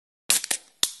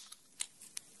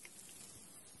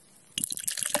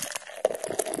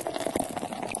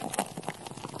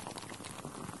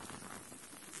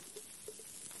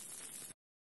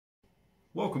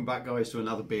Welcome back, guys, to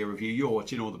another beer review. You're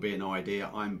watching All the Beer No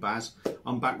Idea. I'm Baz.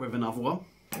 I'm back with another one.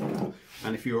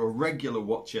 And if you're a regular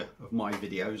watcher of my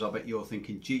videos, I bet you're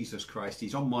thinking, Jesus Christ,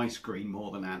 he's on my screen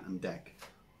more than Ant and Dec.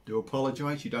 Do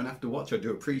apologise, you don't have to watch, I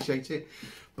do appreciate it.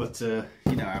 But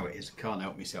you know how it is, can't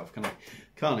help myself, can I?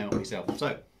 Can't help myself.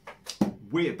 So,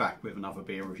 we're back with another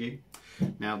beer review.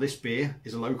 Now, this beer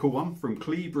is a local one from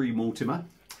Cleobury, Mortimer.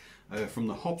 From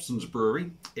the Hobson's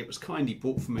brewery. It was kindly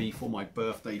bought for me for my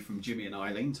birthday from Jimmy and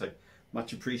Eileen, so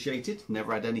much appreciated.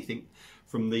 Never had anything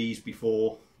from these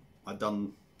before I'd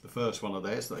done the first one of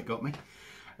theirs that they got me.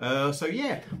 So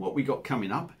yeah, what we got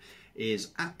coming up is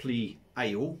Apley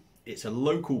Ale. It's a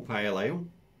local pale ale.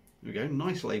 There we go,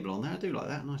 nice label on there. I do like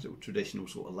that, nice little traditional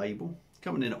sort of label.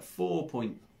 Coming in at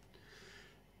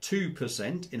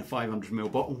 4.2% in a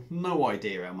 500ml bottle. No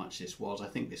idea how much this was. I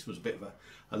think this was a bit of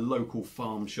a local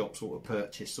farm shop sort of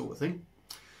purchase sort of thing.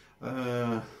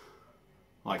 I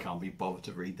can't be bothered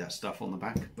to read that stuff on the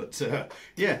back, but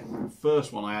yeah,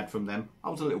 first one I had from them, I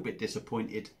was a little bit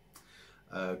disappointed.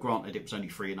 Granted, it was only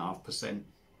 3.5%.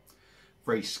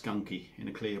 Very skunky in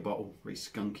a clear bottle, very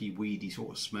skunky, weedy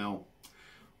sort of smell.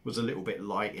 Was a little bit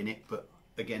light in it, but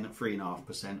again at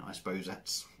 3.5%, I suppose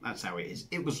that's how it is.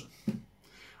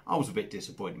 I was a bit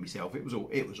disappointed myself. It was all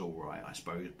right, I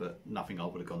suppose, but nothing I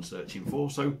would have gone searching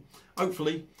for. So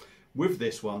hopefully with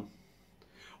this one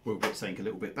we'll get something a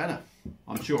little bit better.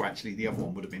 I'm sure actually the other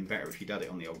one would have been better if you'd had it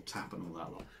on the old tap and all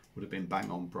that lot. Would have been bang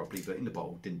on properly, but in the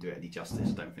bottle didn't do it any justice,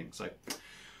 I don't think. So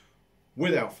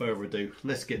without further ado,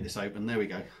 let's get this open. There we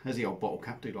go. There's the old bottle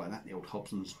cap, do like that, the old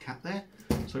Hobson's cap there.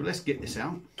 So let's get this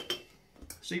out,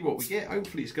 see what we get.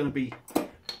 Hopefully it's going to be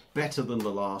better than the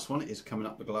last one. It is coming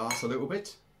up the glass a little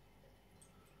bit.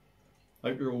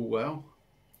 Hope you're all well.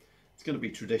 It's going to be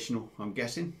traditional, I'm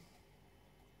guessing.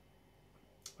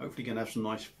 Hopefully going to have some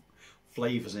nice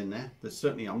flavours in there.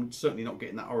 I'm certainly not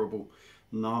getting that horrible,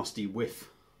 nasty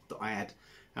whiff that I had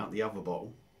out the other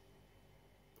bottle.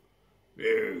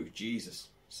 Oh, Jesus.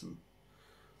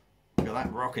 Look at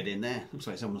that rocket in there. Looks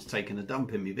like someone's taken a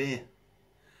dump in my beer.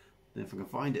 Then if I can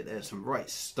find it, there's some right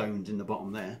stones in the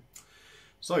bottom there.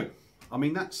 So, I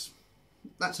mean, that's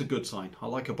a good sign. I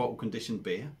like a bottle conditioned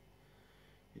beer.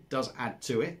 It does add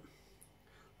to it.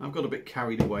 I've got a bit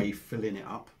carried away filling it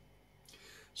up.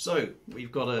 So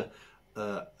we've got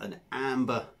an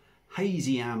amber,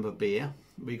 hazy amber beer.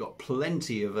 We've got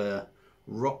plenty of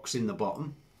rocks in the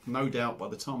bottom. No doubt by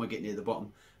the time I get near the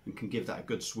bottom and can give that a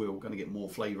good swill, going to get more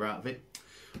flavour out of it.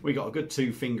 We got a good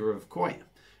 2 finger of quite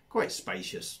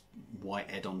spacious white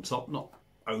head on top, not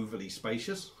overly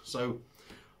spacious. So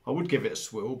I would give it a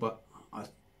swill, but I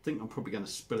think I'm probably going to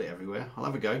spill it everywhere. I'll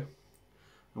have a go.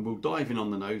 And we'll dive in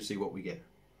on the nose, see what we get.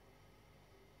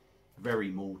 Very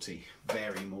malty,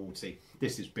 very malty.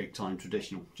 This is big time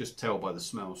traditional. Just tell by the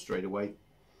smell straight away.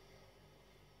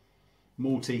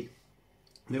 Malty,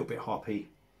 a little bit hoppy.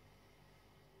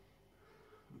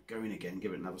 Go in again,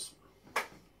 give it another.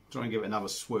 Try and give it another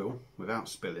swill without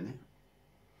spilling it.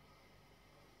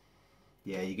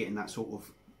 Yeah, you're getting that sort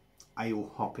of ale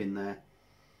hop in there.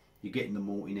 You're getting the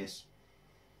maltiness.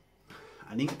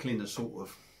 An inkling of sort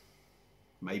of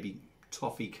maybe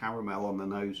toffee caramel on the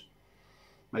nose.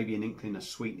 Maybe an inkling of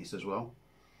sweetness as well.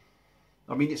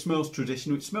 I mean, it smells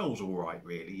traditional. It smells all right,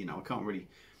 really. You know, I can't really.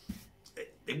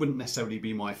 It wouldn't necessarily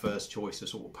be my first choice, a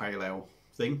sort of pale ale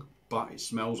thing, but it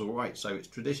smells all right. So it's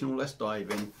traditional. Let's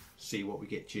dive in, see what we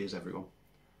get. Cheers, everyone.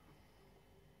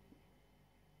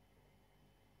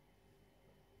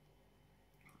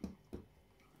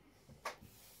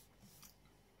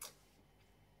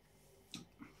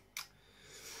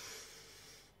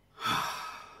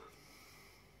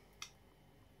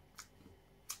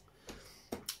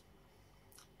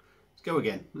 Go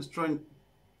again. Let's try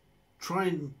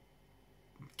and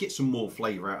get some more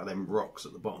flavour out of them rocks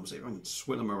at the bottom. See if I can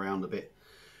swill them around a bit,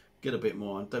 get a bit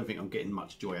more. I don't think I'm getting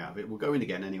much joy out of it. We'll go in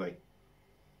again anyway.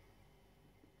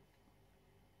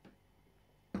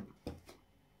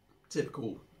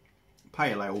 Typical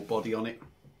pale ale body on it.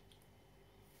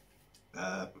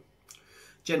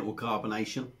 Gentle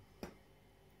carbonation.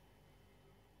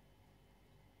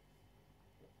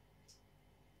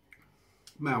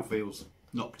 Mouthfeels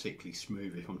not particularly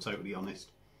smooth, if I'm totally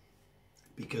honest,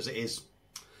 because it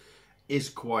is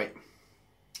quite,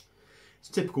 it's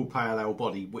typical pale ale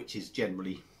body, which is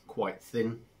generally quite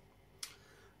thin.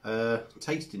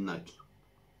 Tasting notes.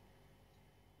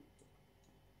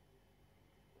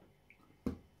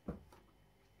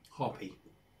 Hoppy.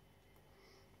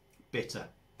 Bitter.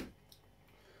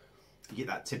 You get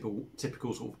that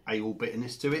typical sort of ale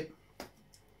bitterness to it.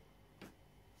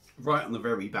 Right on the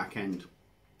very back end.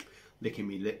 Licking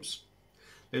me lips.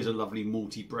 There's a lovely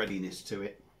malty breadiness to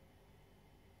it.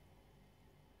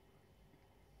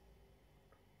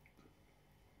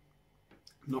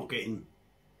 Not getting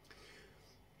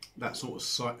that sort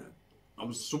of I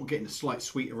was sort of getting a slight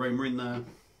sweet aroma in there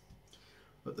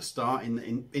at the start,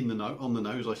 on the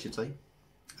nose, I should say.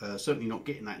 Certainly not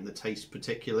getting that in the taste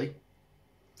particularly.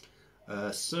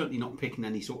 Certainly not picking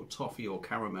any sort of toffee or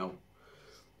caramel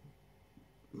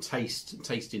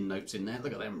tasting notes in there.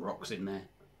 Look at them rocks in there.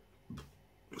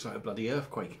 Looks like a bloody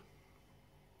earthquake.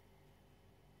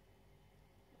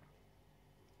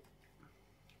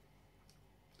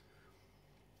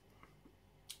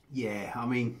 Yeah, I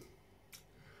mean,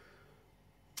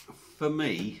 for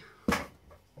me,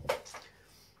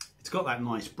 it's got that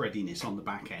nice breadiness on the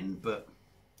back end, but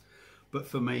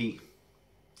for me,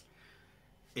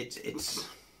 it's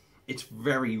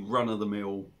very run of the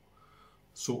mill,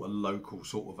 sort of local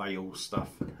sort of ale stuff.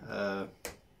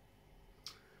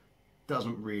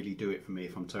 Doesn't really do it for me,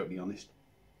 if I'm totally honest.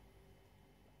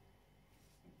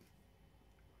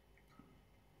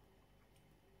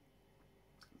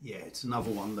 Yeah, it's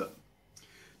another one that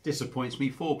disappoints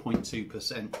me.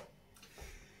 4.2%.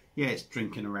 Yeah, it's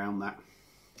drinking around that.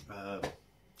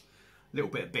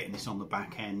 Little bit of bitterness on the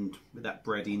back end with that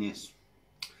breadiness,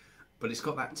 but it's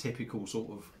got that typical sort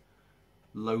of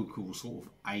local sort of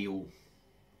ale,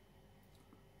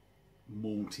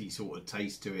 malty sort of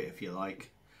taste to it, if you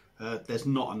like. There's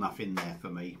not enough in there for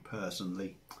me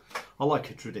personally. I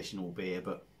like a traditional beer,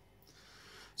 but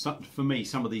for me,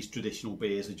 some of these traditional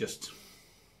beers are just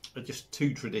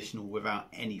too traditional without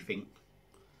anything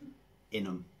in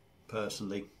them,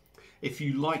 personally. If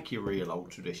you like your real old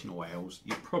traditional ales,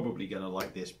 you're probably going to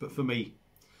like this, but for me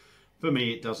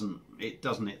it doesn't hit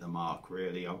the mark,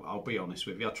 really. I'll be honest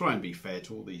with you. I'll try and be fair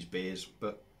to all these beers,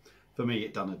 but for me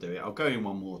it doesn't do it. I'll go in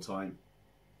one more time.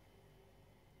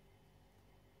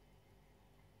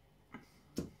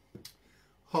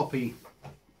 Hoppy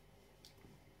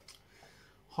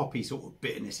sort of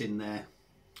bitterness in there.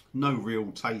 No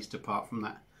real taste apart from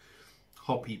that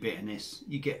hoppy bitterness.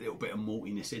 You get a little bit of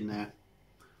maltiness in there.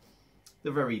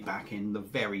 The very back end,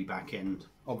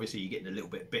 obviously you're getting a little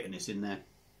bit of bitterness in there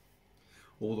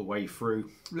all the way through.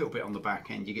 A little bit on the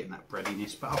back end, you're getting that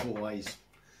breadiness, but otherwise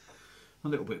a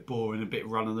little bit boring, a bit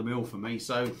run of the mill for me.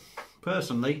 So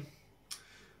personally,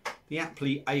 the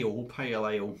Apley Ale, Pale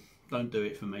Ale, don't do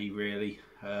it for me, really.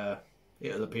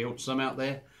 It'll appeal to some out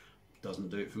there. Doesn't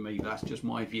do it for me. That's just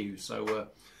my view. So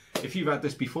if you've had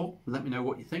this before, let me know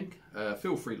what you think.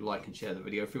 Feel free to like and share the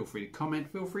video. Feel free to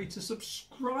comment. Feel free to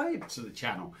subscribe to the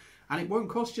channel. And it won't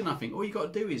cost you nothing. All you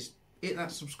got to do is hit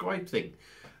that subscribe thing.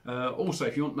 Also,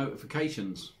 if you want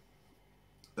notifications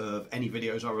of any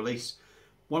videos I release,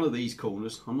 one of these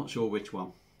corners, I'm not sure which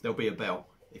one, there'll be a bell.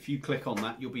 If you click on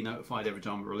that, you'll be notified every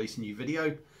time I release a new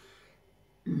video.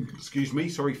 Excuse me,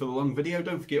 sorry for the long video.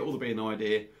 Don't forget All the Beer No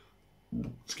Idea,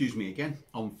 excuse me again,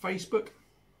 on Facebook.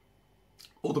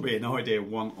 All the Beer No Idea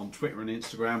 1 on Twitter and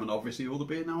Instagram, and obviously All the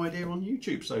Beer No Idea on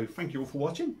YouTube. So thank you all for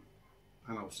watching,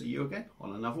 and I'll see you again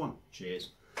on another one. Cheers.